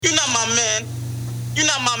You're not my man. You're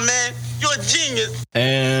not my man. You're a genius.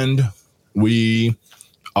 And we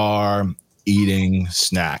are eating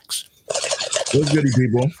snacks. What's goody,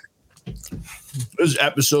 people? This is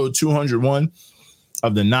episode 201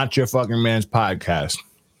 of the Not Your Fucking Man's podcast.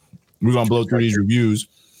 We're going to blow through these reviews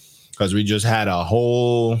because we just had a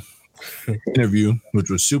whole interview, which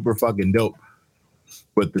was super fucking dope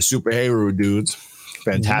with the superhero dudes.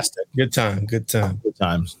 Fantastic. Good time. Good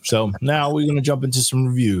times. So now we're going to jump into some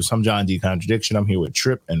reviews. I'm John D. Contradiction. I'm here with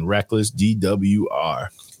Trip and Reckless DWR.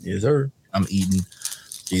 Yes, sir. I'm eating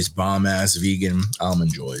these bomb-ass vegan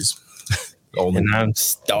almond joys. And I'm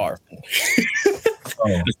starving.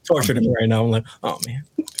 It's torturing me right now. I'm like, oh, man.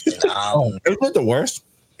 Isn't it the worst?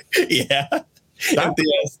 Yeah. Like,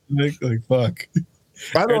 fuck.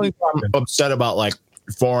 I don't think I'm upset about, like,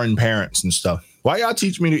 foreign parents and stuff. Why y'all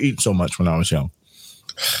teach me to eat so much when I was young?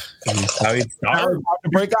 It was hard to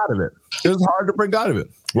break out of it. It was hard to break out of it.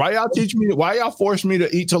 Why y'all teach me? Why y'all force me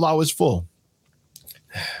to eat till I was full?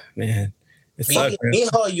 Man,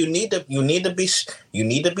 you need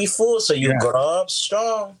to be full so you grow up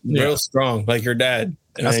strong. Real strong, like your dad.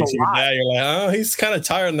 That's a your lie. dad, you're like, oh, he's kind of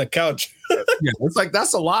tired on the couch. Yeah, it's like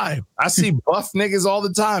that's a lie. I see buff niggas all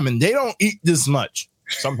the time, and they don't eat this much.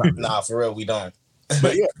 Sometimes, Nah, for real, we don't.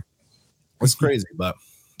 but yeah, it's crazy. But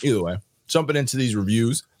either way, jumping into these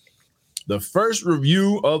reviews. The first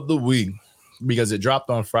review of the week, because it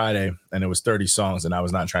dropped on Friday and it was 30 songs, and I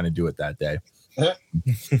was not trying to do it that day.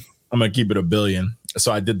 I'm gonna keep it a billion.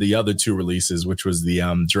 So I did the other two releases, which was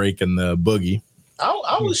the Drake and the Boogie.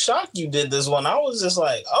 I was shocked you did this one. I was just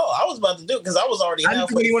like, I was about to do it because I was already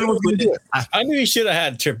halfway through with it. I knew he should have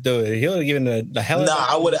had Trip do it. He would have given the hell. Nah,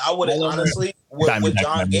 I would have honestly. What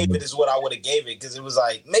John gave it is what I would have gave it because it was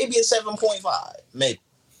like maybe a 7.5, maybe.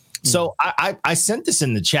 So I sent this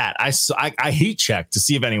in the chat. I heat checked to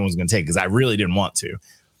see if anyone was going to take it because I really didn't want to,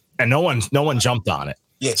 and no one jumped on it.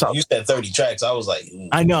 Yeah, so you said 30 tracks. I was like, ooh.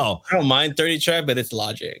 I know. I don't mind 30 track, but it's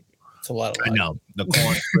Logic. It's a lot of Logic. I know the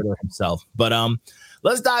corn critter himself. But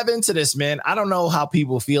let's dive into this, man. I don't know how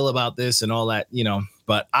people feel about this and all that,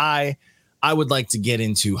 but I would like to get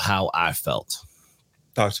into how I felt.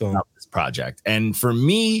 Talk to him about this project, and for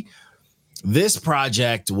me, this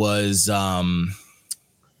project was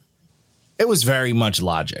it was very much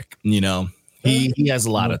Logic. He has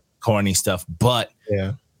a lot of corny stuff, but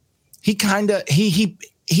yeah, he kind of he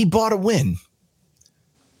bought a win.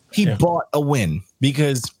 He bought a win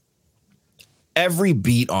because every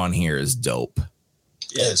beat on here is dope.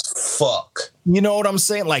 Yes, fuck. You know what I'm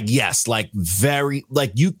saying? Like, yes, like very,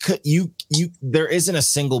 like you there isn't a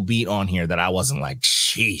single beat on here that I wasn't like,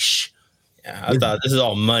 sheesh. Yeah, I thought this is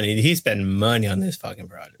all money. He spent money on this fucking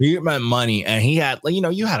project. He spent money, and he had,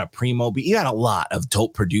 you had a Primo beat. You had a lot of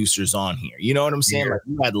dope producers on here. You know what I'm saying? Yeah. Like,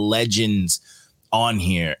 you had legends on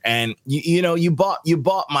here, and you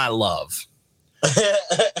bought my love.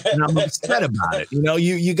 And I'm upset about it.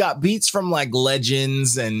 You got beats from like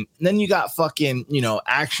legends, and then you got fucking,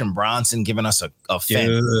 Action Bronson giving us a fan.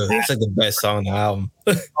 It's like the best song on the album.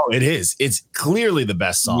 Oh, it is. It's clearly the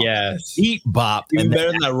best song. Yes. Beat bop. Even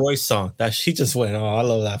better than that Royce song. That she just went. Oh, I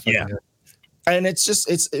love that. Yeah. And it's just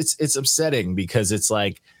it's upsetting because it's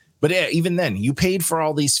like, but yeah, even then, you paid for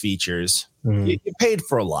all these features. You paid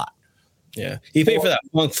for a lot. Yeah. He paid for that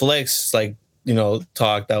Funk Flex,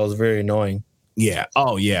 talk that was very annoying. Yeah.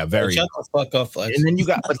 Oh, yeah. Very. Shut the fuck up, Flex. And then you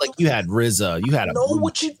had RZA. You had I know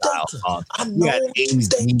what you done. I know you had what you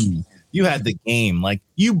done. You had The Game. Like,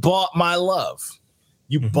 you bought my love.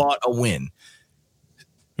 You bought a win.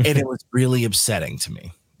 And it was really upsetting to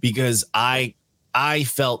me because I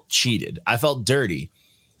felt cheated. I felt dirty.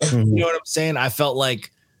 You know what I'm saying? I felt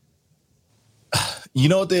like,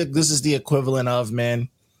 what this is the equivalent of, man?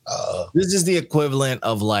 This is the equivalent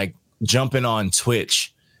of like jumping on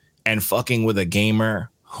Twitch and fucking with a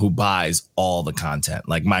gamer who buys all the content,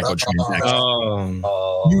 like microtransactions.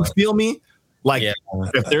 You feel me? Like,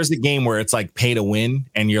 if there's a game where it's like pay to win,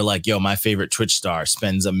 and you're like, yo, my favorite Twitch star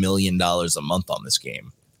spends $1 million a month on this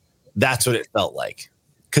game. That's what it felt like.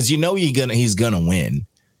 Because he's gonna win.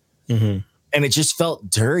 And it just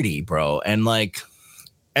felt dirty, bro. And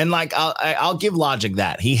I'll give Logic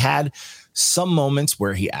that. He had some moments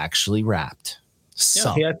where he actually rapped.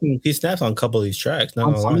 He snaps on a couple of these tracks.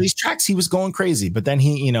 On some of these tracks, he was going crazy, but then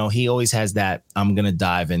he always has that I'm gonna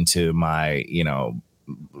dive into my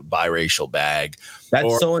biracial bag.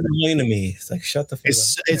 That's so annoying to me. It's like, shut the fuck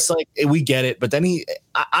up. It's like, we get it, but then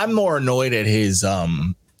I'm more annoyed at his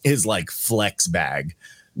like flex bag.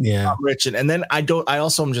 Yeah, Rich, and then I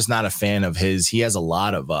also am just not a fan of his. He has a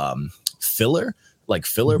lot of filler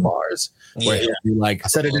bars. where he'll be like,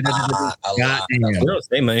 They don't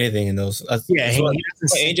say anything in those.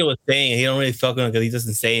 Angel was saying he don't really fuck with him because he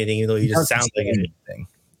doesn't say anything, even though he just sounds like anything.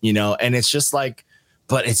 You know, and it's just like,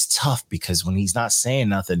 but it's tough because when he's not saying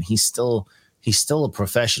nothing, he's still a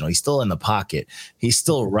professional. He's still in the pocket. He's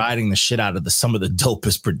still riding the shit out of some of the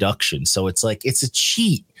dopest production. So it's like, it's a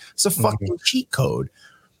cheat. It's a fucking cheat code.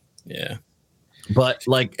 Yeah. But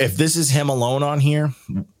like, if this is him alone on here,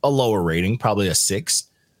 a lower rating, probably a 6.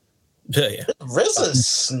 Yeah. RZA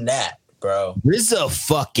snap, bro. RZA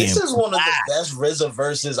fucking. This is one of the best RZA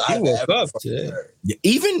verses I've ever heard.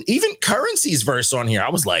 Even Currency's verse on here, I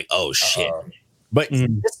was like, oh shit. But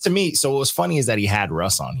this to me, so what was funny is that he had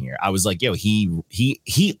Russ on here. I was like, yo,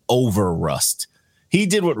 he over Rust. He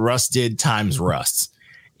did what Russ did times Russ.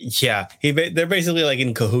 Yeah, they're basically like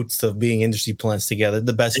in cahoots of being industry plants together.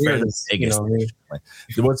 The best friends, you know what I mean?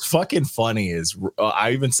 What's fucking funny is I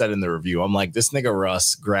even said in the review, I'm like, this nigga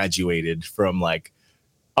Russ graduated from like,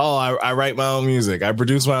 oh, I write my own music, I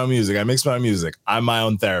produce my own music, I mix my own music, I'm my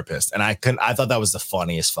own therapist, and I thought that was the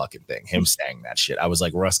funniest fucking thing. Him saying that shit, I was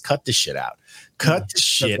like, Russ, cut this shit out, cut the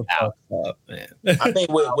shit out, man. I think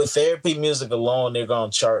with therapy music alone, they're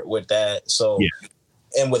gonna chart with that. So. Yeah.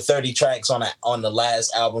 And with 30 tracks on the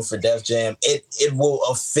last album for Def Jam, it will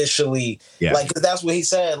officially like, cause that's what he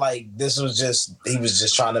said. Like, he was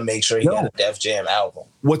just trying to make sure he had a Def Jam album.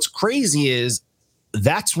 What's crazy is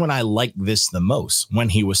that's when I like this the most, when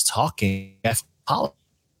he was talking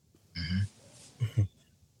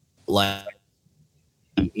like,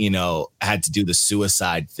 you know, had to do the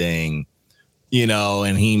suicide thing, you know,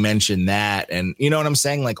 and he mentioned that, and you know what I'm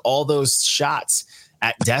saying, like all those shots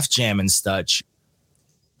at Def Jam and such.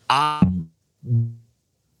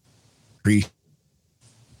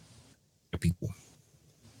 People.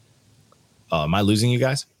 Am I losing you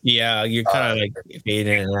guys? Yeah, you're kind of like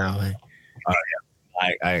fading in and out.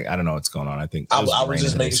 I don't know what's going on. I think I was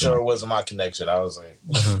just making sure it wasn't my connection. I was like,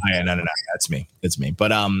 no, that's me. It's me.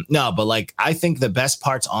 But no, but like I think the best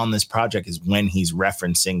parts on this project is when he's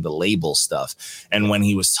referencing the label stuff and when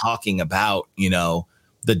he was talking about, you know,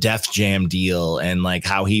 the Def Jam deal and like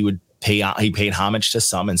how he paid homage to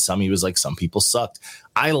some, and some he was like, some people sucked.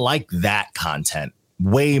 I like that content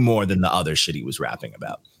way more than the other shit he was rapping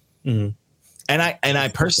about. And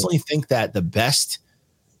I personally think that the best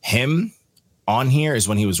him on here is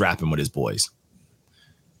when he was rapping with his boys.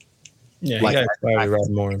 Yeah, like, that's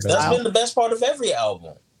been the best part of every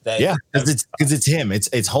album. Because it's him.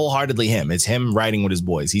 It's wholeheartedly him. It's him writing with his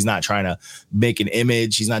boys. He's not trying to make an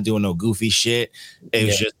image. He's not doing no goofy shit. It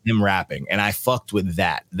was just him rapping, and I fucked with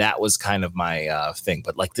that. That was kind of my thing.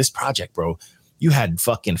 But like this project, bro, you had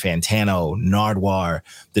fucking Fantano, Nardwuar,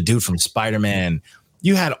 the dude from Spider-Man.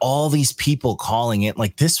 You had all these people calling it.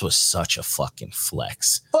 Like this was such a fucking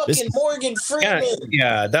flex. Morgan Freeman.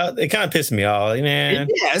 Yeah, it kind of pissed me off, man.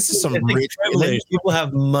 Yeah, this is some rich privilege. People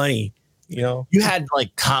have money. You know, you had like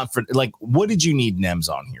like, what did you need Nems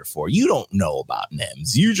on here for? You don't know about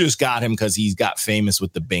Nems. You just got him because he's got famous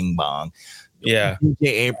with the Bing Bong. Yeah.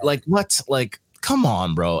 Like what? Like, come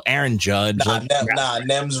on, bro. Aaron Judge.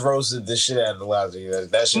 Nems roasted the shit out of Logic.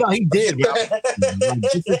 That shit. No, he did.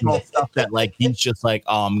 Stuff that like he's just like,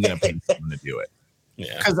 oh, I'm gonna pay someone to do it.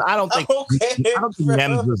 Yeah. Because I don't think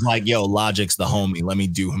Nems was like, yo, Logic's the homie. Let me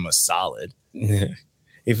do him a solid. Yeah.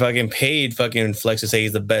 He fucking paid fucking Flex to say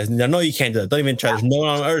he's the best. No, you can't do that. Don't even try. There's no one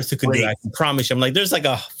on earth who can do that. I can promise you. I'm like, there's like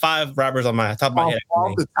 5 rappers on my top of my head.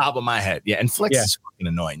 Off the top of my head. Yeah. And Flex is fucking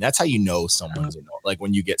annoying. That's how you know someone's annoying. Like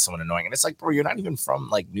when you get someone annoying. And it's like, bro, you're not even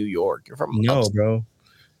from like New York. You're from bro.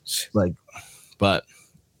 Like, but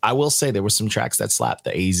I will say there were some tracks that slapped.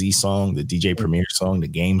 The AZ song, the DJ Premier song, the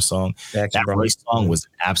Game song. That Royce song was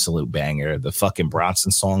an absolute banger. The fucking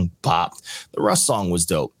Bronson song bopped. The Russ song was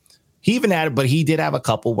dope. He even added, but he did have a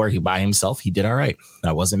couple where he by himself, he did all right.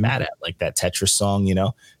 I wasn't mad at like that Tetris song, you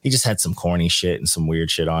know, he just had some corny shit and some weird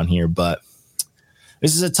shit on here, but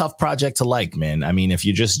this is a tough project to like, man. I mean, if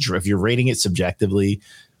you're rating it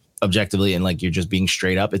objectively, and like you're just being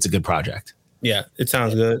straight up, it's a good project. Yeah. It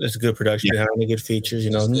sounds good. It's a good production. Having good features, you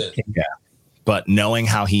know? Yeah. But knowing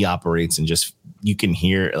how he operates and just, you can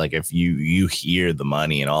hear, like if you hear the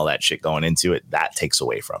money and all that shit going into it, that takes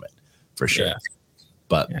away from it for sure. Yeah.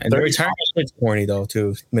 But and the retirement was corny though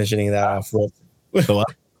too. Mentioning that off rip. The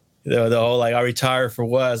whole like I retire for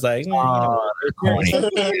what? It's like corny.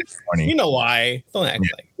 You know why? Don't act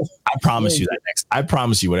like. I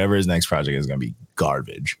promise you whatever his next project is gonna be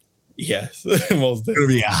garbage. Yes, most it's gonna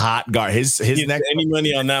be a hot garbage. His next any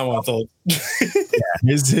money on that one. So. Yeah,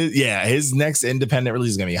 his next independent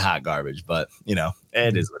release is gonna be hot garbage, but you know,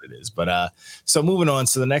 it is what it is. But so moving on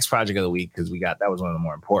to the next project of the week, because that was one of the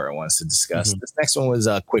more important ones to discuss. This next one was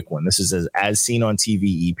a quick one. This is As Seen on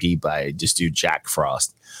TV EP by this dude Jack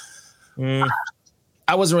Frost.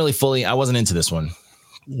 I wasn't into this one.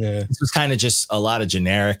 Yeah, this was kind of just a lot of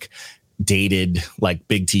generic, dated, like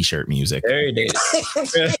big t-shirt music. Very dated.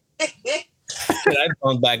 I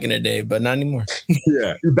found back in the day, but not anymore.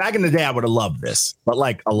 Yeah, back in the day, I would have loved this, but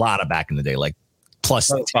like a lot of back in the day, like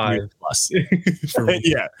plus 5 plus.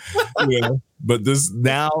 yeah. But this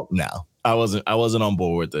now, no, I wasn't on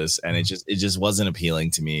board with this, and it just wasn't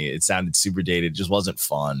appealing to me. It sounded super dated, just wasn't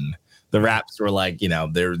fun. The raps were like, you know,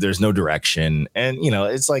 there's no direction, and you know,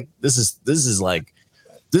 it's like this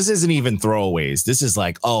isn't even throwaways. This is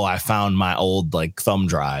like, oh, I found my old like thumb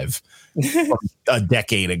drive from a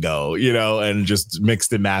decade ago, you know, and just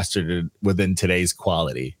mixed and mastered it within today's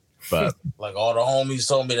quality. But like all the homies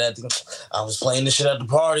told me that I was playing this shit at the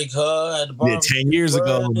party, cuz. 10 years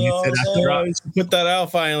ago, when you said I put that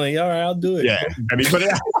out finally. All right, I'll do it. Yeah, I mean, but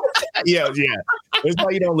yeah. That's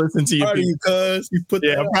why you don't listen to your. Proud of you, cuz. You put.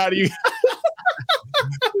 Yeah, I'm proud of you.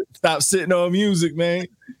 Stop sitting on music, man.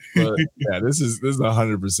 But yeah, this is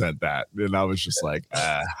 100% that. And I was just like,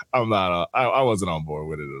 I'm not. I wasn't on board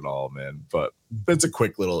with it at all, man. But it's a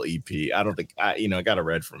quick little EP. I don't think it got a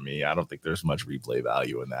read from me. I don't think there's much replay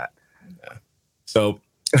value in that. Yeah. So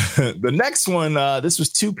the next one, this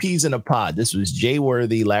was 2 Peas in a Pod. This was Jay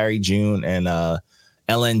Worthy, Larry June, and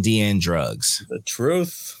LND and Drugs. The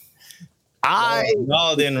truth.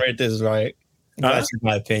 Y'all didn't rate this right. That's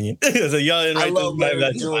my opinion. So y'all didn't I love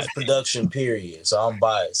Larry June's production, period. So I'm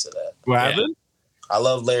biased to that. What happened? I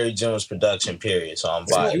love Larry June's production, period. So I'm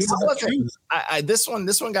biased. This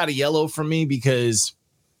one got a yellow from me because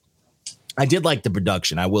I did like the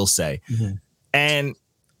production, I will say. And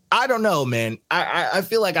I don't know, man. I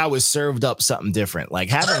feel like I was served up something different. Like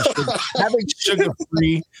having Sugar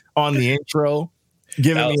Free on the intro,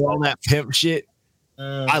 giving me all that pimp shit.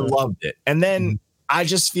 I loved it. And then I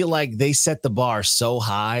just feel like they set the bar so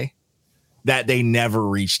high that they never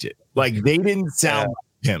reached it. Like they didn't sound like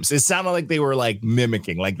pimps. It sounded like they were like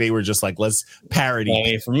mimicking, like they were just like, let's parody. I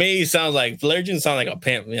mean, for me, it sounds like Legend sounds like a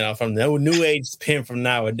pimp, you know, from the new age pimp from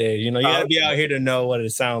nowadays. You know, you gotta be out here to know what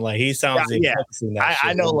it sounds like. He sounds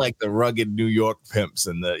I know like the rugged New York pimps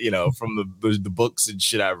and the, you know, from the books and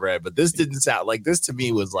shit I've read, but this didn't sound like this to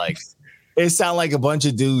me was like it sounded like a bunch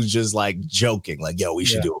of dudes just like joking, like, yo, we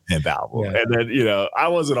should do a pimp album. And then, you know, I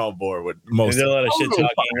wasn't on board with most. There's a lot of shit talking.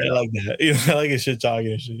 I like that. You know, I like a shit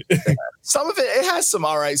talking and shit. Some of it has some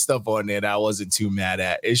all right stuff on there that I wasn't too mad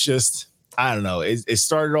at. It's just, I don't know. It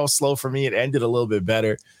started off slow for me. It ended a little bit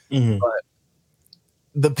better. But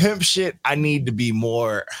the pimp shit, I need to be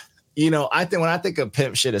more, you know, I think when I think of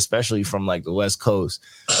pimp shit, especially from like the West Coast,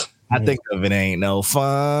 I think of It Ain't No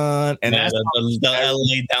Fun. And that's the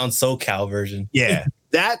LA Down SoCal version. Yeah.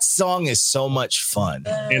 That song is so much fun.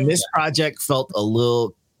 And this project felt a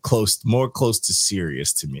little more close to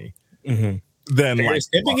serious to me than like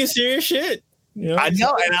tipping serious shit. You know? I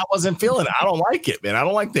know, and I wasn't feeling it. I don't like it, man. I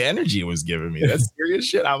don't like the energy it was giving me. That's serious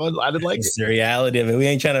shit. I didn't like it. The reality of it. We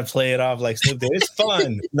ain't trying to play it off like Snoop Dogg. It's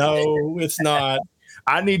fun. No, it's not.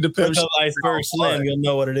 I need to put Iceberg Slim. You'll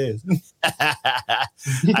know what it is. I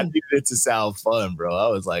needed it to sound fun, bro. I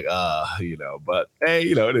was like, you know, but hey,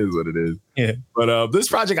 you know, it is what it is. Yeah. But this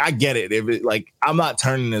project, I get it. If it like, I'm not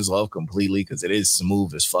turning this off completely because it is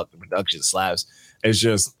smooth as fuck. The production slaps. It's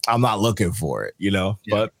just I'm not looking for it, you know.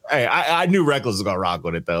 Yeah. But hey, I knew Reckless was gonna rock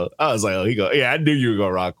with it though. I was like, oh, I knew you were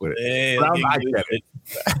gonna rock with it. Hey, I get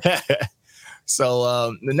it.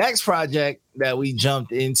 So the next project that we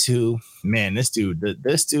jumped into, man, this dude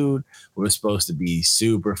was supposed to be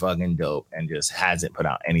super fucking dope and just hasn't put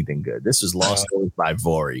out anything good. This was Lost Souls by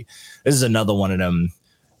Vori. This is another one of them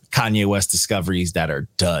Kanye West discoveries that are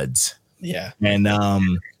duds. Yeah. And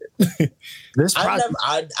this project,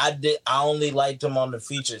 I only liked him on the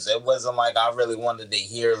features. It wasn't like I really wanted to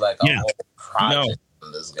hear like a whole project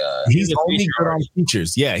from this guy. He's only good on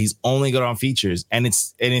features. Yeah, he's only good on features. And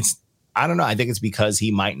it's I don't know. I think it's because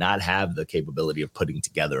he might not have the capability of putting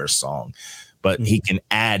together a song, but he can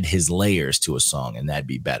add his layers to a song and that'd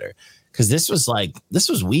be better. Because this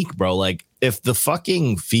was weak, bro. Like if the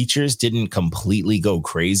fucking features didn't completely go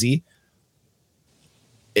crazy,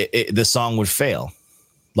 the song would fail.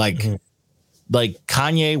 Like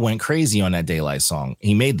Kanye went crazy on that Daylight song.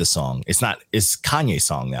 He made the song. It's Kanye's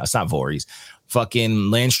song now. It's not Vori's. Fucking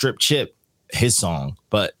Landstrip Chip, his song.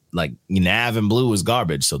 But like Nav and Blue was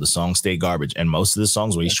garbage, so the song stayed garbage. And most of the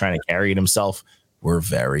songs where he's trying to carry it himself were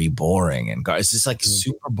very boring and it's just like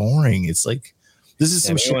super boring. It's like This is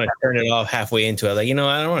some shit. I want to turn it off halfway into it. Like, I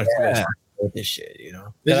don't want to with this shit,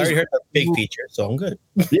 I already heard the big feature, so I'm good.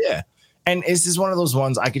 Yeah. And this is one of those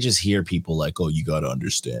ones I could just hear people like, oh, you got to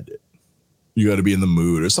understand it. You got to be in the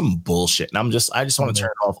mood or some bullshit. And I just want to turn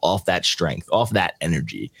it off that strength, off that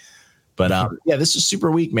energy. But yeah, this is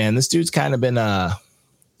super weak, man. This dude's kind of been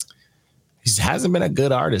he hasn't been a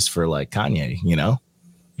good artist for like Kanye,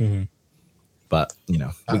 Mm-hmm. But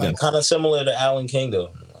kind of similar to Alan King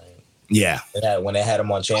though. Yeah, when they had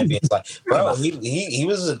him on Champions, like, bro,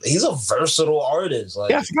 he's a versatile artist.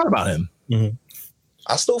 Like, yeah, I forgot about him. Mm-hmm.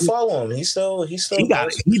 I still follow him.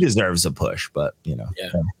 He deserves a push, but Yeah.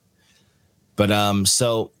 But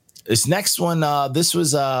so this next one, this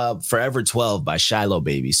was Forever 12 by Shiloh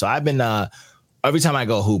Baby. So I've been every time I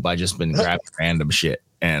go hoop, I just been grabbing random shit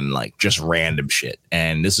and like just random shit,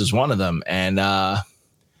 and this is one of them. And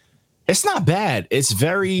it's not bad. It's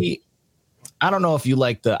very. I don't know if you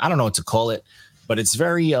like I don't know what to call it, but it's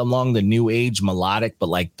very along the new age melodic, but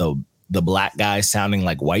like the black guys sounding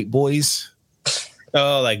like white boys.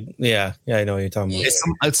 Oh, like, yeah, I know what you're talking about.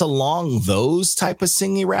 It's along those type of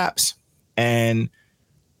singy raps, and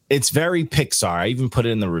it's very Pixar. I even put it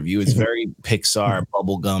in the review. It's very Pixar,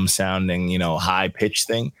 bubblegum sounding, high pitch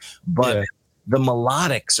thing, but the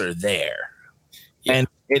melodics are there. Yeah. And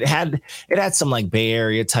it had some like Bay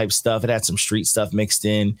Area type stuff. It had some street stuff mixed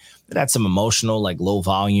in. It had some emotional, like low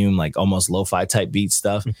volume, like almost lo-fi type beat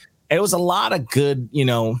stuff. And it was a lot of good,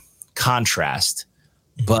 contrast,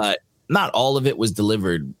 but not all of it was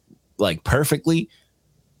delivered like perfectly.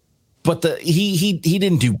 But he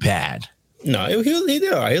didn't do bad. No, he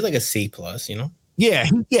did all right. He was like a C+, Yeah,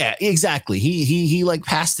 exactly. He like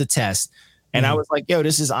passed the test, and I was like, yo,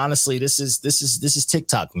 this is honestly this is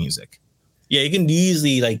TikTok music. Yeah, you can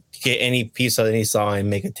easily like get any piece of any song and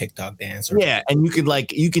make a TikTok dance. And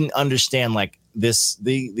you can understand like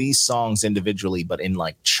these songs individually, but in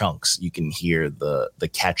like chunks, you can hear the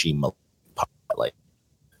catchy like.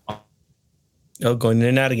 Oh, going in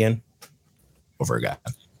and out again. Over a guy.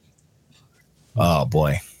 Oh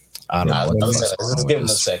boy, I don't know. Let's give him a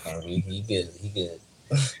second. He good.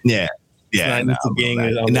 Yeah.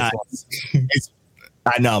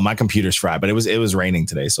 I know my computer's fried, but it was raining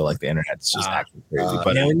today, so like the internet's just acting crazy.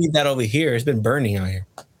 But we need that over here. It's been burning out here.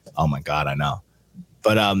 Oh my god, I know.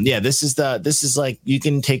 But this is like you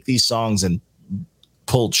can take these songs and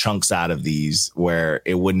pull chunks out of these where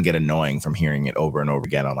it wouldn't get annoying from hearing it over and over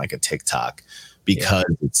again on like a TikTok, because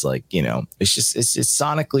it's like, it's just it's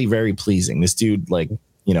sonically very pleasing. This dude, like,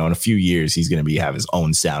 in a few years he's gonna have his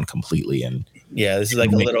own sound completely. And this is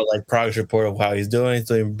like a little like progress report of how he's doing. He's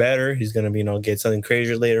doing better. He's gonna be get something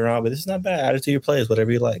crazier later on, but this is not bad. Add it to your playlist, whatever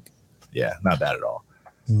you like. Yeah, not bad at all.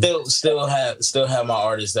 Still have my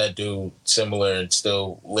artists that do similar and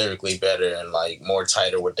still lyrically better and like more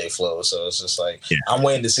tighter with their flow. So it's just like I'm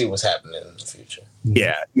waiting to see what's happening in the future.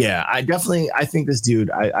 Yeah. I think this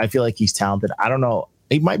dude, I feel like he's talented. I don't know.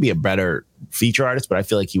 He might be a better feature artist, but I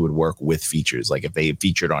feel like he would work with features. Like if they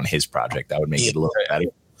featured on his project, that would make it a little better,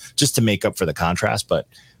 just to make up for the contrast. But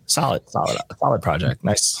solid project.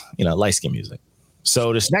 Nice, light skin music.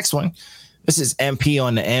 So this next one, this is MP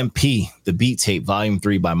on the MP, the Beat Tape, Volume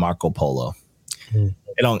 3 by Marco Polo.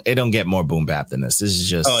 It don't get more boom bap than this. This is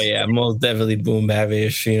just most definitely boom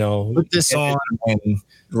bap-ish. Put this on and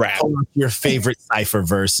rap your favorite cipher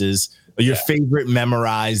verses, or your favorite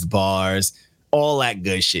memorized bars, all that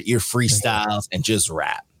good shit. Your freestyles and just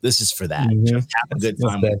rap. This is for that. Just have a good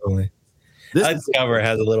time. Definitely. This cover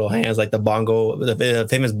has a little hands like the bongo, the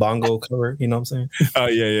famous bongo cover. You know what I'm saying? Oh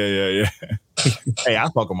yeah. Hey, I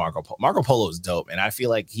fuck with Marco Polo. Marco Polo is dope, and I feel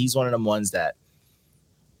like he's one of them ones that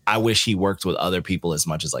I wish he worked with other people as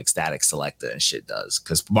much as like Static Selecta and shit does,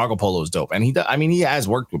 because Marco Polo is dope, and he has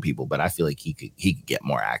worked with people, but I feel like he could get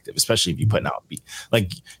more active, especially if you're putting out beat.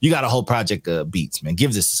 Like you got a whole project of beats, man.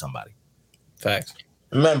 Give this to somebody. Facts.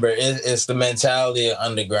 Remember, it's the mentality of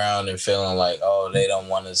underground and feeling like, oh, they don't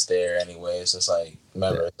want us there anyway. It's just like,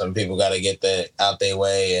 remember, some people got to get that out their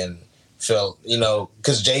way and feel,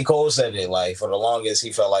 because J. Cole said it, like, for the longest,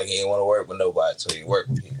 he felt like he didn't want to work with nobody, so he worked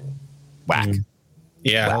with people. Whack.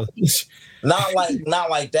 Yeah. Whack. Not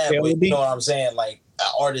like that, but you know what I'm saying? Like, an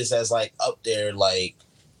artist that's, like, up there, like,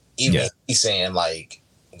 even he's saying, like,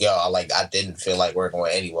 yo, I didn't feel like working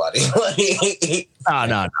with anybody.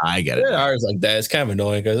 No, I get it. There are artists like that. It's kind of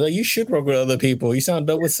annoying because you should work with other people. You sound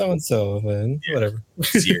dope with so and so, man. Whatever.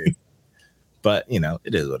 But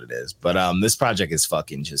it is what it is. But this project is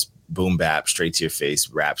fucking just boom bap, straight to your face,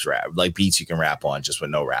 rap, like beats you can rap on just with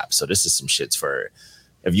no rap. So this is some shits for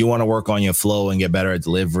if you want to work on your flow and get better at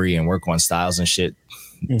delivery and work on styles and shit.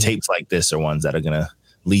 Tapes like this are ones that are gonna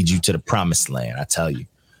lead you to the promised land. I tell you,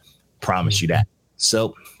 promise you that.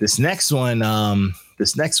 So this next one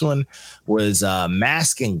was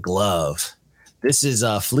Mask and Glove. This is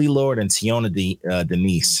Flea Lord and Tiona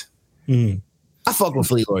Denise. I fuck with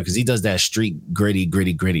Flea Lord because he does that street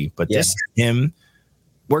gritty. But this is him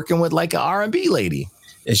working with like an R&B lady.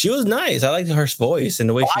 And she was nice. I liked her voice and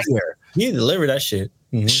the way he delivered that shit.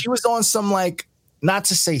 Mm-hmm. She was on some like, not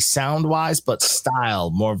to say sound wise, but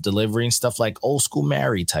style, more of delivery and stuff like old school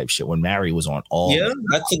Mary type shit when Mary was on all. Yeah,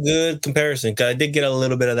 that's a good comparison because I did get a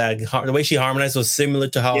little bit of that. The way she harmonized was similar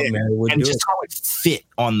to how Mary would do it. How it fit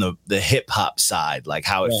on the hip hop side, like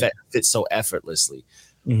how it fits so effortlessly.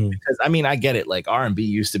 Mm-hmm. Because I mean, I get it. Like R&B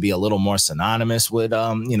used to be a little more synonymous with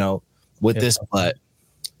this, but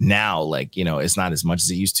now, like, it's not as much as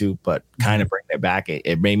it used to, but kind of bring it back.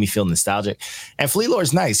 It made me feel nostalgic. And Flea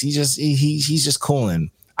Lord's nice. He's just cool. And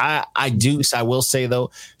I will say though,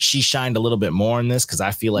 she shined a little bit more in this because I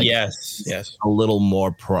feel like yes, a little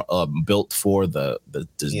more built for the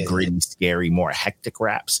gritty, scary, more hectic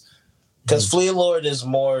raps. Because Flea Lord is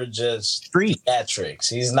more just street theatrics.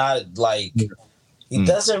 He's not like he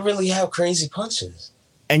doesn't really have crazy punches.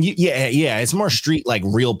 And it's more street, like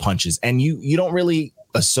real punches. And you don't really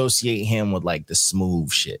associate him with like the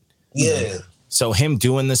smooth shit. Yeah. So him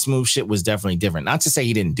doing the smooth shit was definitely different. Not to say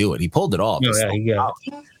he didn't do it. He pulled it off.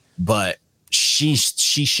 But she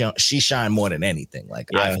shined more than anything. Like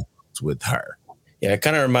I was with her. Yeah, it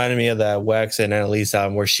kind of reminded me of that Wax and Annalise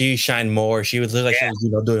album where she shined more. She was like she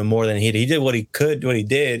was doing more than he did. He did what he could, what he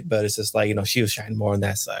did, but it's just like, she was shining more on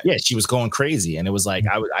that side. Yeah, she was going crazy. And it was like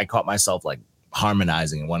I caught myself like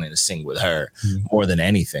harmonizing and wanting to sing with her more than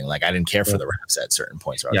anything. Like I didn't care for the raps at certain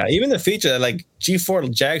points. Yeah, even the feature, like G4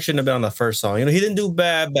 Jag shouldn't have been on the first song. He didn't do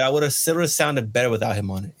bad, but it would have sounded better without him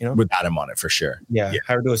on it. Without him on it for sure. Yeah.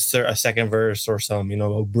 Have to do a second verse or some,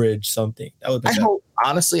 a bridge, something. That would be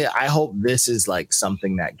I hope this is like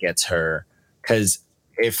something that gets her, because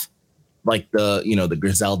if like the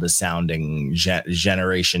Griselda sounding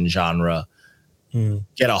generation genre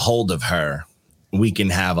get a hold of her, we can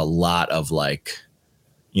have a lot of like,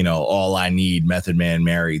 All I Need, Method Man,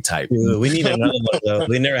 Mary type. Dude, we need another one though.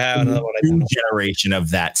 We never have another one. New generation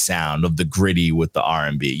of that sound, of the gritty with the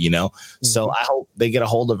R&B, So I hope they get a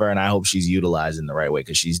hold of her, and I hope she's utilized in the right way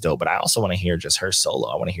because she's dope. But I also want to hear just her solo.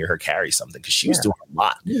 I want to hear her carry something because she was doing a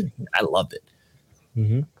lot. I loved it.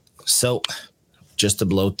 Mm-hmm. So just to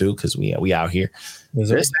blow through, because we out here.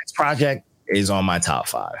 This next project is on my top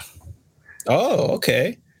 5. Oh,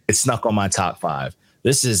 okay. It snuck on my top 5.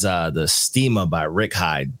 This is the Steema by Rick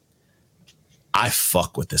Hyde. I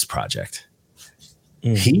fuck with this project.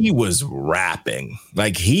 He was rapping.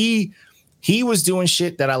 Like he was doing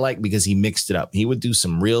shit that I like because he mixed it up. He would do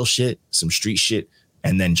some real shit, some street shit,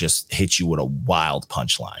 and then just hit you with a wild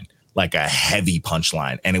punchline, like a heavy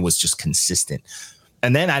punchline. And it was just consistent.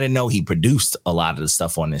 And then I didn't know he produced a lot of the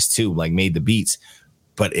stuff on this too, like made the beats.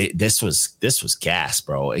 But this was gas,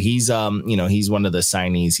 bro. He's he's one of the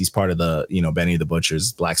signees. He's part of the Benny the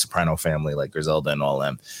Butcher's Black Soprano family, like Griselda and all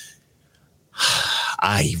them.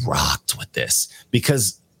 I rocked with this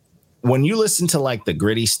because when you listen to like the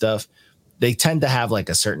gritty stuff, they tend to have like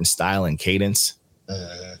a certain style and cadence,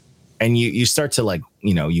 and you start to like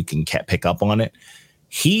you can pick up on it.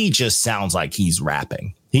 He just sounds like he's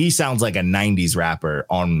rapping. He sounds like a 90s rapper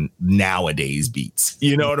on nowadays beats.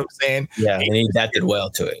 You know what I'm saying? Yeah, and he adapted well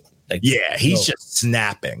to it. Like, he's just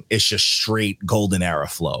snapping. It's just straight golden era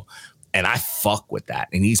flow. And I fuck with that.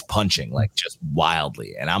 And he's punching like just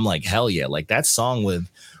wildly. And I'm like, hell yeah. Like that song with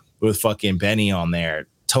fucking Benny on there,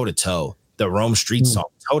 Toe to Toe, the Rome Street song,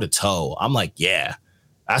 Toe to Toe. I'm like, yeah,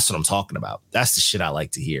 that's what I'm talking about. That's the shit I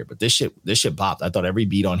like to hear. But this shit popped. I thought every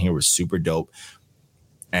beat on here was super dope.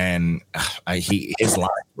 And his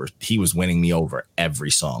lines he was winning me over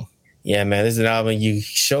every song. Yeah, man, this is an album you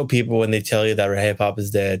show people when they tell you that hip hop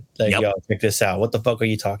is dead. Like, yo, check this out. What the fuck are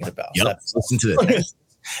you talking about? Yep. Listen to this.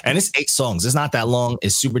 And it's 8 songs. It's not that long.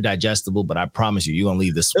 It's super digestible, but I promise you're gonna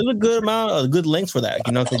leave this. There's a good amount of good length for that,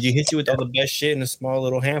 because you hit you with all the best shit in a small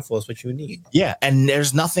little handful is what you need. Yeah, and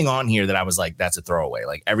there's nothing on here that I was like, that's a throwaway.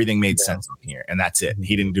 Like everything made sense on here, and that's it.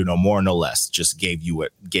 He didn't do no more, no less. Just gave you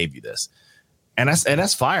this. And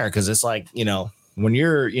that's fire because it's like, when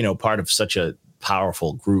you're, part of such a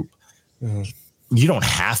powerful group, you don't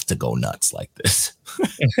have to go nuts like this.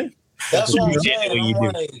 That's what I'm saying.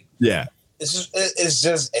 Like, yeah. It's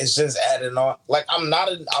just adding on. Like I'm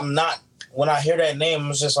not when I hear that name,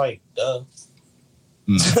 I'm just like, duh.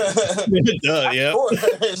 Duh, yeah.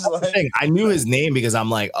 I knew his name because I'm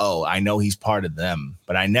like, oh, I know he's part of them.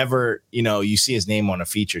 But I never, you see his name on a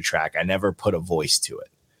feature track. I never put a voice to it.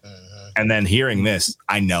 And then hearing this,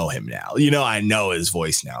 I know him now. I know his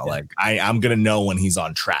voice now. Yeah. Like I'm gonna know when he's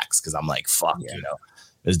on tracks because I'm like, fuck,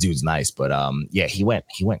 this dude's nice. But he went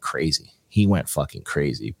crazy. He went fucking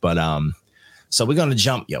crazy. But so we're gonna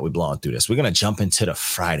jump. Yeah, we're blowing through this. We're gonna jump into the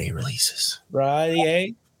Friday releases.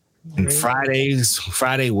 Friday. And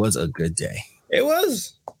Friday was a good day. It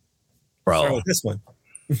was, bro. This one,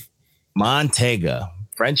 Montega,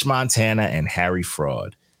 French Montana, and Harry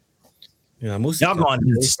Fraud. Yeah, y'all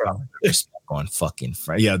gonna start respect on fucking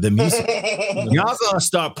French. Yeah, the music. Y'all gonna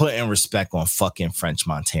start putting respect on fucking French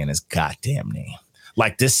Montana's goddamn name.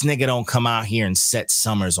 Like this nigga don't come out here and set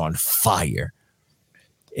Summers on fire.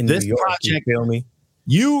 In this New York, project, you feel me?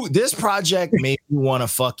 This project made me want to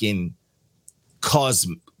fucking cause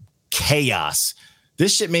chaos.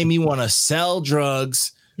 This shit made me want to sell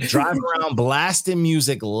drugs, drive around blasting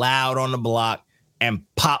music loud on the block, and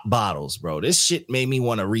pop bottles, bro. This shit made me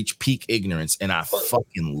want to reach peak ignorance, and I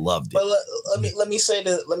fucking loved it. But let me say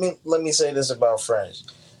this. Let me say this about French.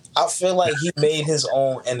 I feel like he made his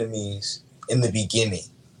own enemies in the beginning.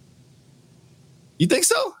 You think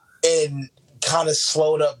so? And kind of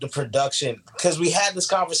slowed up the production because we had this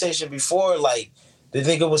conversation before. Like the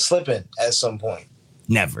nigga was slipping at some point.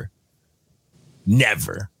 Never.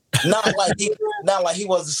 Not like he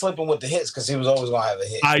wasn't slipping with the hits because he was always gonna have a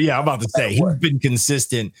hit. Yeah, I'm about to say he's been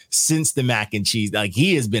consistent since the mac and cheese. Like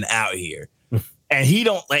he has been out here, and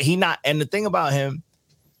and the thing about him,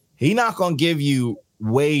 he not gonna give you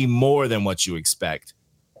way more than what you expect,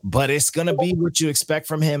 but it's gonna be what you expect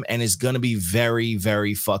from him, and it's gonna be very,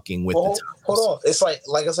 very fucking with the times. Hold on, it's like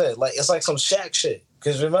I said, like it's like some Shaq shit.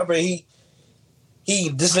 Because remember, this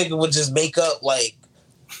nigga would just make up like.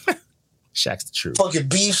 Shaq's the truth. Fucking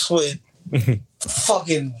beefs with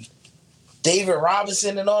fucking David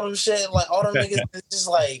Robinson and all them shit. Like all them niggas, it's just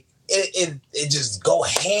like it just go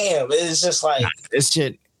ham. It's just like this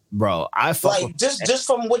shit, bro. Just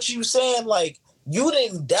from what you saying, like you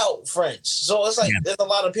didn't doubt French, so it's like there's a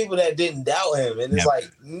lot of people that didn't doubt him, and it's like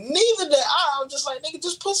neither did I. I'm just like nigga,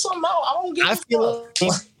 just put something out. I don't give a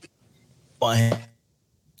fuck.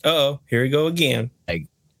 Uh-oh, here we go again. Like,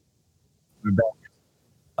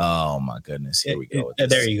 oh my goodness, here we go.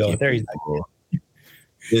 There you go. There you go.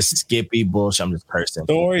 This Skippy bullshit. I'm just cursing.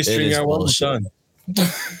 Don't worry, Stringer. We're almost done.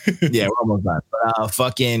 Yeah, we're almost done. But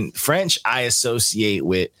fucking French, I associate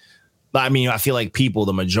with. I mean, I feel like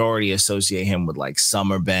the majority associate him with like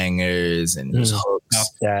summer bangers and his hooks.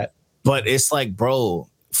 But it's like, bro,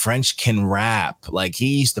 French can rap. Like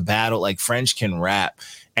he used to battle. Like French can rap.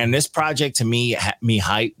 And this project to me had me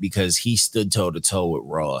hyped because he stood toe to toe with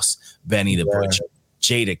Ross, Benny the Butcher,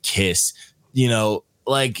 Jadakiss.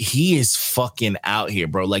 Like he is fucking out here,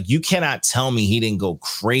 bro. Like you cannot tell me he didn't go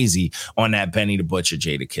crazy on that Benny the Butcher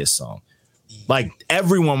Jadakiss song. Like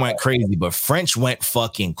everyone went crazy, but French went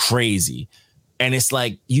fucking crazy. And it's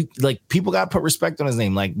like people gotta put respect on his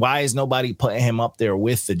name. Like, why is nobody putting him up there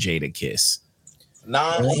with the Jadakiss?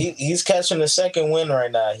 Nah, he's catching the second win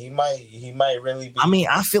right now. He might really be. I mean,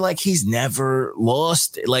 I feel like he's never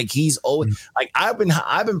lost. Like he's always like I've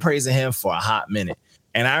been praising him for a hot minute.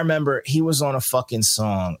 And I remember he was on a fucking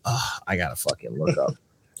song. I gotta fucking look up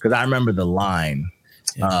because I remember the line.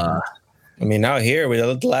 I mean, out here,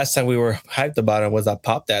 the last time we were hyped about it was I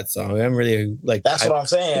Pop That song. We haven't really like. That's what I'm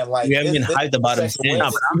saying. Like we haven't been hyped about him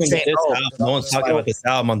since. No one's talking about this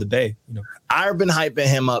album on the Bay. I've been hyping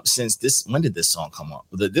him up since this. When did this song come up?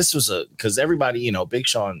 This was because everybody, Big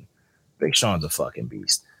Sean's a fucking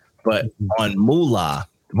beast. But on Moolah,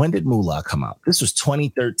 when did Moolah come out? This was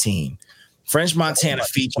 2013. French Montana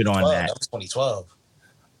featured on that. That was 2012.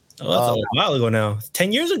 Oh, that's a while ago now.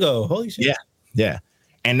 10 years ago. Holy shit. Yeah.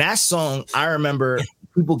 And that song, I remember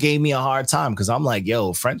people gave me a hard time because I'm like,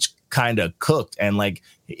 yo, French kind of cooked. And like,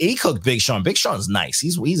 he cooked Big Sean. Big Sean's nice.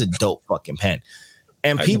 He's a dope fucking pen.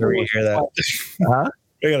 And people rehear that. Huh?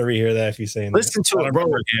 I gotta rehear that if you're saying listen to it,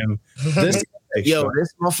 bro. This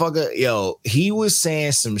motherfucker, he was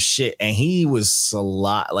saying some shit and he was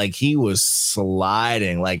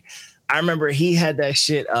sliding. Like, I remember he had that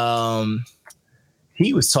shit.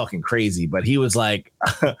 He was talking crazy, but he was like,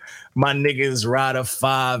 my niggas ride a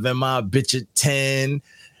 5 and my bitch a 10.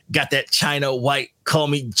 Got that China white, call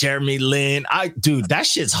me Jeremy Lin. Dude, that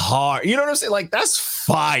shit's hard. You know what I'm saying? Like, that's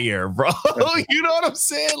fire, bro. You know what I'm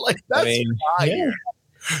saying? Like, that's fire. Yeah.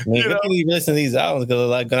 I mean, you listen to these albums because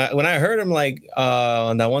like when I heard him like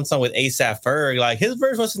on that one song with A$AP Ferg, like his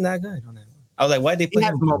verse wasn't that good on that. I was like, why'd they put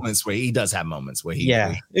him? He does have moments where he.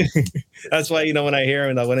 Yeah, that's why when I hear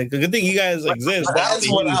him, good thing you guys exist. That's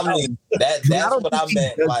what I mean. That's what I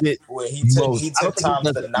meant. Like where he took time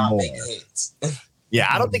to not make hits. Yeah,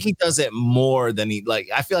 I don't think he does it more than he like.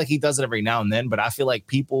 I feel like he does it every now and then, but I feel like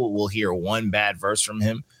people will hear one bad verse from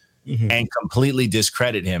him and completely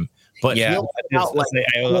discredit him. But he'll put out like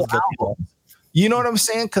you know what I'm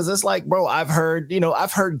saying? Because it's like, bro, I've heard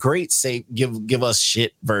greats say give us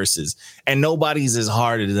shit verses, and nobody's as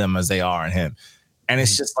hard at them as they are on him. And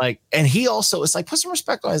it's just like, and he also, it's like, put some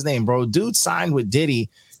respect on his name, bro. Dude signed with Diddy,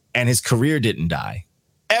 and his career didn't die.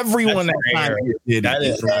 Everyone that signed with Diddy, that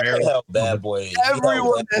is rare. Bad boy.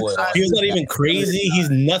 Everyone he was not even crazy. He's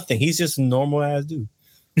nothing. He's just a normal ass dude.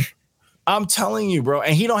 I'm telling you, bro.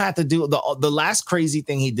 And he don't have to do the last crazy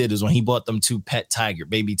thing he did is when he bought them 2 pet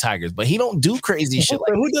baby tigers. But he don't do crazy shit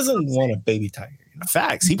like who doesn't want a baby tiger?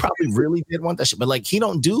 Facts. He probably really did want that shit, but like he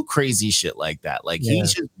don't do crazy shit like that. Like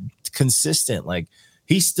he's just consistent. Like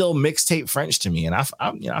he's still mixtape French to me, and I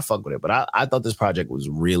fuck with it. But I thought this project was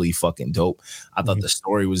really fucking dope. I thought the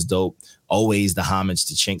story was dope. Always the homage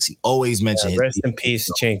to Chinks. He always mentioned rest in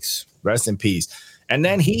peace, Chinks. Rest in peace. And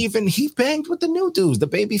then he banged with the new dudes. The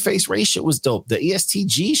Babyface Ray shit was dope. The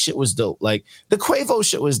ESTG shit was dope. Like the Quavo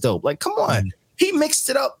shit was dope. Like, come on. He mixed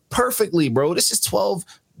it up perfectly, bro. This is 12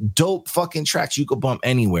 dope fucking tracks you could bump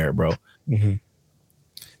anywhere, bro. This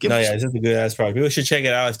is a good ass project. People should check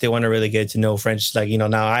it out if they want to really get to know French. Like,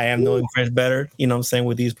 now I am knowing French better, you know what I'm saying,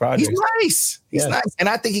 with these projects. He's nice. He's nice. And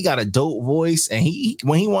I think he got a dope voice. And he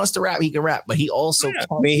when he wants to rap, he can rap. But he also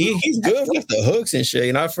he's good with the hooks and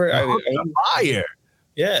shit. I'm fire.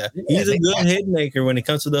 Yeah, he's a good hit maker when it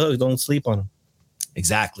comes to the hooks. Don't sleep on him.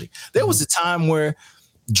 Exactly. There was a time where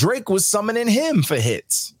Drake was summoning him for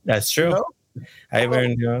hits. That's true. I've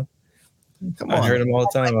heard, Come on. I heard him all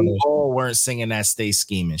the time. We all weren't singing that Stay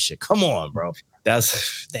Scheming shit. Come on, bro.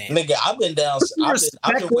 That's damn. Nigga, I've been down. I've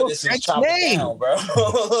been with this since Chop It Down, bro.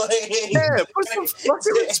 Put some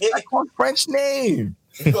fucking respect on French name.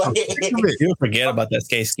 You'll forget about that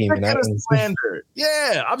Stay Scheming. Slander.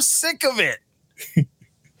 Yeah, I'm sick of it.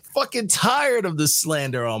 Fucking tired of the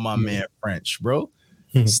slander on my man French, bro.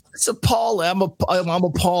 It's appalling. I'm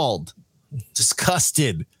appalled,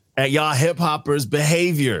 disgusted at y'all hip hoppers'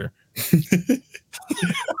 behavior.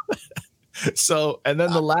 So, and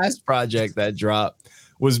then the last project that dropped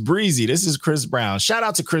was Breezy. This is Chris Brown. Shout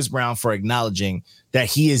out to Chris Brown for acknowledging that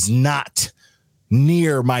he is not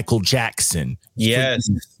near Michael Jackson. Yes,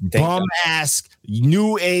 bum ass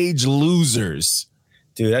new age losers.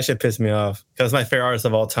 Dude, that shit pissed me off because my favorite artist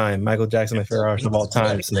of all time, Michael Jackson, my favorite artist of all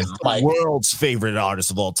time, world's favorite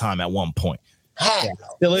artist of all time at one point.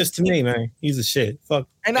 Still is to me, man. He's a shit. Fuck.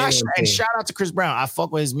 And shout out to Chris Brown. I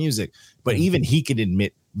fuck with his music, but even he can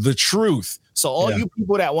admit the truth. So all you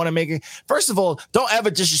people that want to make it, first of all, don't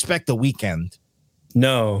ever disrespect The Weeknd.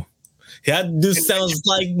 No. That dude sounds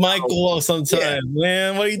like Michael sometimes,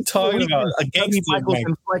 man. What are you talking about? Against Michael's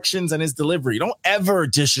inflections and his delivery. Don't ever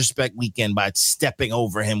disrespect Weeknd by stepping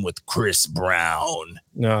over him with Chris Brown.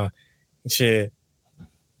 No, shit.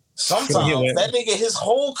 Sometimes that nigga, his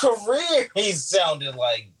whole career, he sounded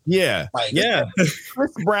like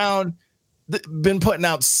Chris Brown been putting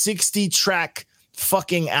out 60-track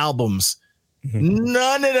fucking albums.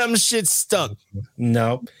 None of them shit stuck.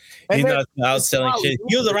 No. He's not outselling shit.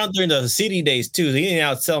 He was around during the CD days too. So he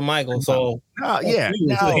didn't outsell Michael. So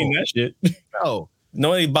that shit. No.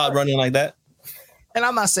 Nobody bought running like that. And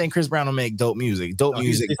I'm not saying Chris Brown will make dope music. Dope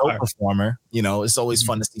performer. It's always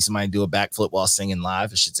fun to see somebody do a backflip while singing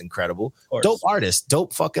live. This shit's incredible. Dope artist.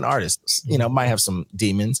 Dope fucking artist. Might have some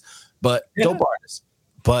demons, but dope artist.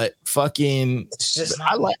 But fucking, it's just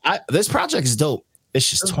this project is dope. It's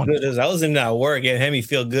just 20. I was in that work and had me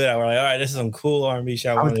feel good. I was like, all right, this is some cool R&B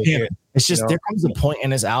shit. It's just there comes a point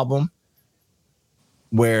in this album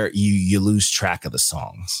where you lose track of the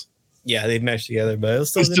songs. Yeah, they meshed together, but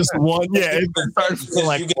it's just one. Yeah, it starts because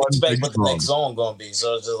like you can expect what the next song gonna be.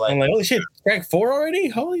 So it's just like, I'm like, holy shit, track 4 already?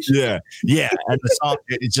 Holy shit! Yeah. And the song,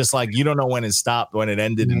 it's just like you don't know when it stopped, when it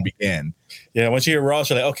ended, and began. Yeah, once you hear Ross,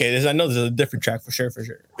 you're like, okay, I know this is a different track for sure.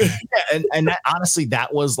 Yeah, and that, honestly,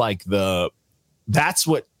 that was like that's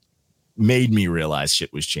what made me realize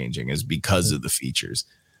shit was changing is because of the features.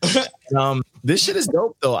 This shit is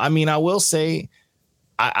dope though. I mean, I will say.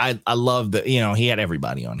 I love the, he had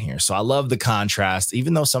everybody on here. So I love the contrast,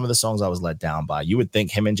 even though some of the songs I was let down by. You would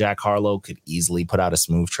think him and Jack Harlow could easily put out a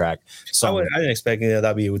smooth track. So I didn't expect that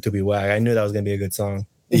to be whack. I knew that was going to be a good song.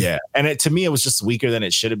 Yeah. And to me, it was just weaker than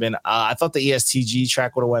it should have been. I thought the ESTG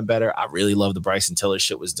track would have went better. I really love the Bryson Tiller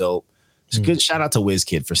shit was dope. It's a good shout out to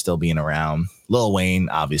WizKid for still being around. Lil Wayne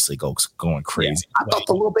obviously going crazy. I thought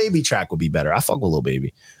the Lil Baby track would be better. I fuck with Lil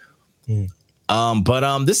Baby.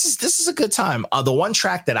 But this is a good time. The one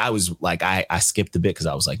track that I was like, I skipped a bit because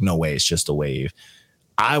I was like, no way, it's just a wave.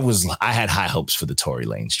 I had high hopes for the Tory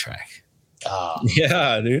Lanez track.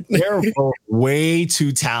 Yeah, dude. They're both way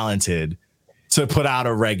too talented to put out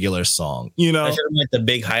a regular song. You know, that's like the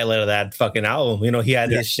big highlight of that fucking album. You know, he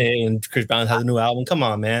had his shit, and Chris Brown has a new album. Come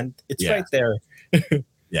on, man, it's right there.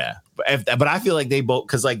 Yeah, but I feel like they both,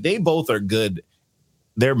 because like they both are good.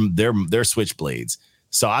 They're switchblades.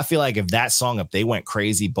 So I feel like if that song, if they went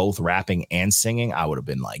crazy, both rapping and singing, I would have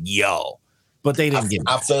been like, yo. But they didn't get.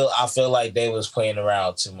 I feel like they was playing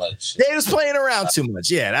around too much. They was playing around too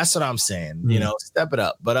much. Yeah, that's what I'm saying. You know, step it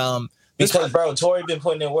up. But because bro, Tory been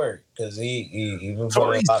putting in work because he been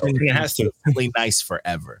putting he has to really nice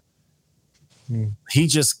forever.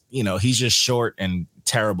 He's just short and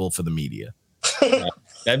terrible for the media.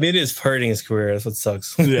 I mean, it's hurting his career. That's what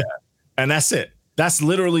sucks. Yeah, and that's it. That's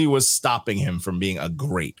literally what's stopping him from being a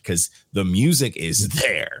great, because the music is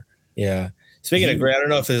there. Yeah. Speaking of great, I don't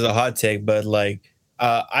know if this is a hot take, but like,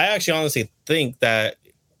 I actually honestly think that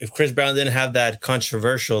if Chris Brown didn't have that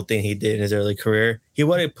controversial thing he did in his early career, he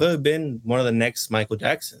would have been one of the next Michael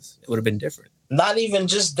Jacksons. It would have been different. Not even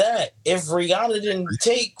just that. If Rihanna didn't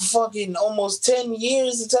take fucking almost 10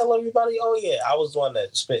 years to tell everybody, oh yeah, I was the one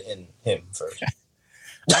that spit in him first.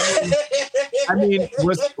 I mean,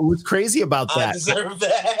 what's crazy about that? I deserve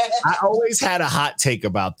that. I always had a hot take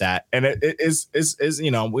about that, and it is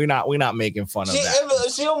you know, we're not making fun of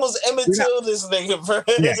that. She almost Emmett Till this nigga, bro.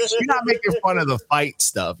 Yeah, she's not making fun of the fight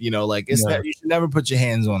stuff. You know, like it's that you should never put your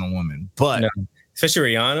hands on a woman, but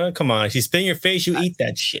especially Rihanna. Come on, if you spit in your face, you eat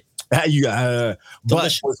that shit. But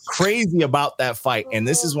what's crazy about that fight, and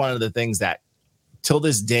this is one of the things that, till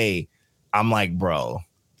this day, I'm like, bro,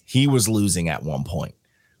 he was losing at one point.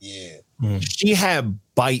 Yeah. She had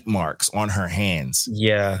bite marks on her hands.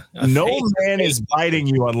 Yeah. No man is biting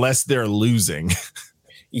you unless they're losing.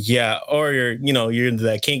 Yeah, or you're into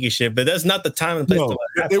that kinky shit, but that's not the time and place. No,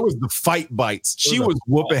 it was the fight bites. She was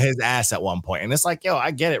whooping his ass at one point, and it's like, yo,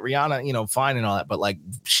 I get it, Rihanna, fine and all that, but like,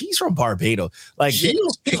 she's from Barbados. Like, she's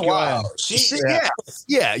wild. You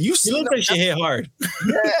look like she hit hard.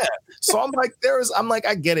 Yeah. So I'm like,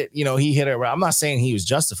 I get it. He hit her. I'm not saying he was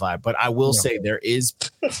justified, but I will say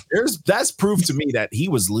that's proof to me that he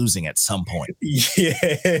was losing at some point.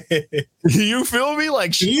 Yeah. You feel me?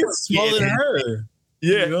 Like, she's smaller than her.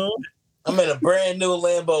 Yeah. I'm in a brand new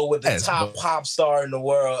Lambo with the top pop star in the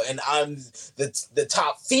world, and I'm the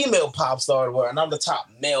top female pop star in the world, and I'm the top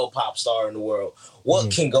male pop star in the world. What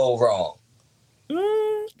can go wrong?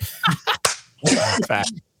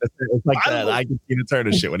 It's like that. I can see the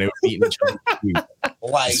Turner shit when they were beating each other.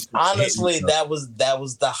 Like, honestly, that was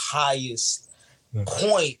the highest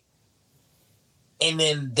point. And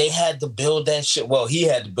then they had to build that shit. Well, he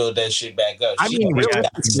had to build that shit back up. She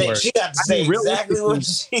got to say exactly what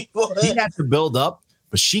she was. He had to build up,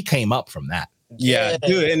 but she came up from that. Yeah,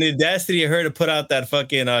 dude. And the audacity of her to put out that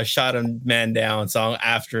fucking "Shot a Man Down" song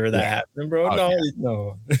after that happened, bro.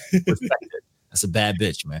 No. That's a bad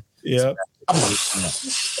bitch, man. Yeah.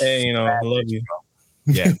 Hey, I love you.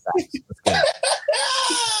 Yeah.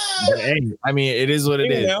 But, hey, I mean, it is what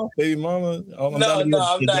it is. Baby mama. I'm not.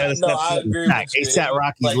 I agree with you. ASAP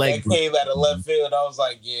Rocky's leg. That came out of left field. I was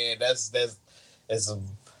like, yeah, that's a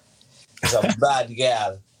bad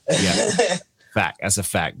gal. Yeah. Fact. That's a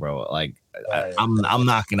fact, bro. Like, I'm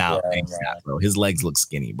knocking out ASAP, bro. His legs look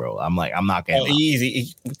skinny, bro. I'm like, I'm knocking out.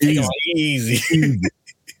 Easy.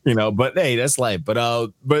 But hey, that's life.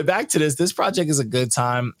 But back to this project is a good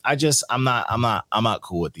time. I'm not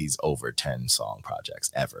cool with these over 10 song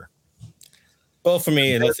projects ever. Well, for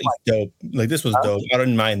me, it's dope. Like, this was dope. I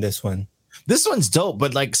didn't mind this one. This one's dope,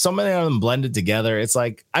 but like, so many of them blended together. It's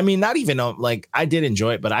like, I mean, not even like, I did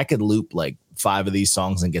enjoy it, but I could loop like 5 of these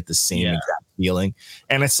songs and get the same exact feeling.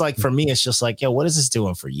 And it's like, for me, it's just like, yo, what is this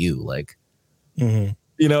doing for you? Like,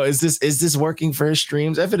 is this working for his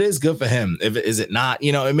streams? If it is, good for him. If it is it not,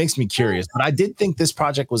 it makes me curious. But I did think this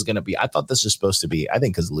project was going to be, I thought this was supposed to be, I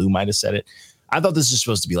think because Lou might have said it, I thought this was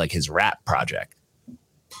supposed to be like his rap project.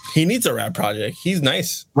 He needs a rap project. He's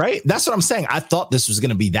nice. Right? That's what I'm saying. I thought this was going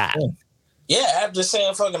to be that. Yeah, after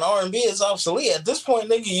saying fucking R&B is obsolete, at this point,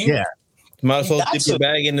 nigga, might as well dip your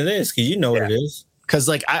bag into this, because you know what it is. Because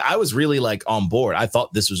like I was really like on board. I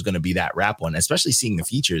thought this was going to be that rap one, especially seeing the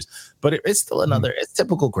features. But it's still another. It's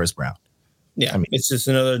typical Chris Brown. Yeah, I mean, it's just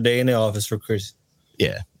another day in the office for Chris.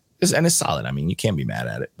 Yeah, and it's solid. I mean, you can't be mad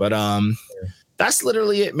at it. But that's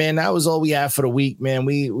literally it, man. That was all we had for the week, man.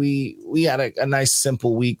 We had a nice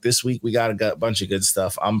simple week this week. We got a bunch of good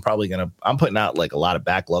stuff. I'm putting out like a lot of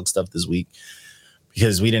backlog stuff this week,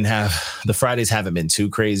 because we didn't have the Fridays haven't been too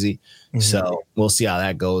crazy. So we'll see how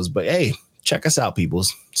that goes. But hey, check us out,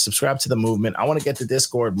 peoples. Subscribe to the movement. I want to get the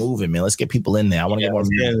Discord moving, man. Let's get people in there. I want to get more.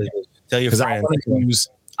 Tell your friends.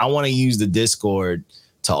 I want to use the Discord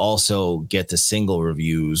to also get the single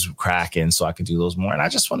reviews cracking so I can do those more. And I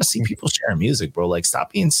just want to see people sharing music, bro. Like,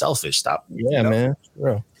 stop being selfish. Stop. Yeah, man.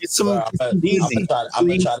 Bro. Get some. I'm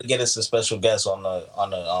gonna try to get us a special guest on the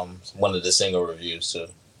one of the single reviews too.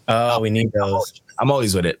 Oh, we need those. I'm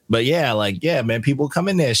always with it. But yeah, like, yeah, man, people come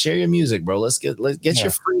in there, share your music, bro. Let's get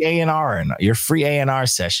your free A&R and your free A&R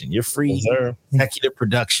session, your free executive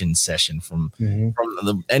production session from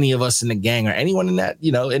any of us in the gang or anyone in that,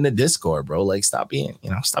 in the Discord, bro. Like, stop being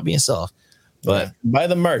soft. But buy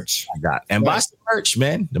the merch. Buy some merch,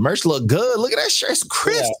 man. The merch look good. Look at that shirt. It's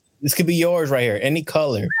crisp. Yeah. This could be yours right here. Any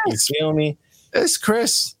color. Yes. You feel me? It's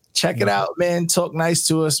crisp. Check it out, man. Talk nice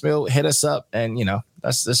to us, man. Hit us up. And,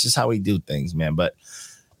 that's just how we do things, man. But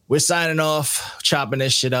we're signing off, chopping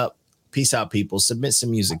this shit up. Peace out, people. Submit some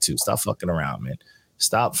music, too. Stop fucking around, man.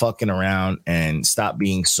 Stop fucking around and stop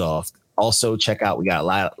being soft. Also, check out, we got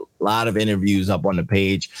a lot of interviews up on the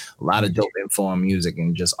page, a lot of dope info on music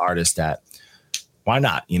and just artists that, why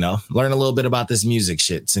not, learn a little bit about this music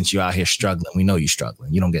shit since you're out here struggling. We know you're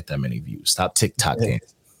struggling. You don't get that many views. Stop TikTok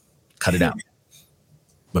dance. Cut it out.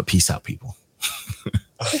 But peace out, people.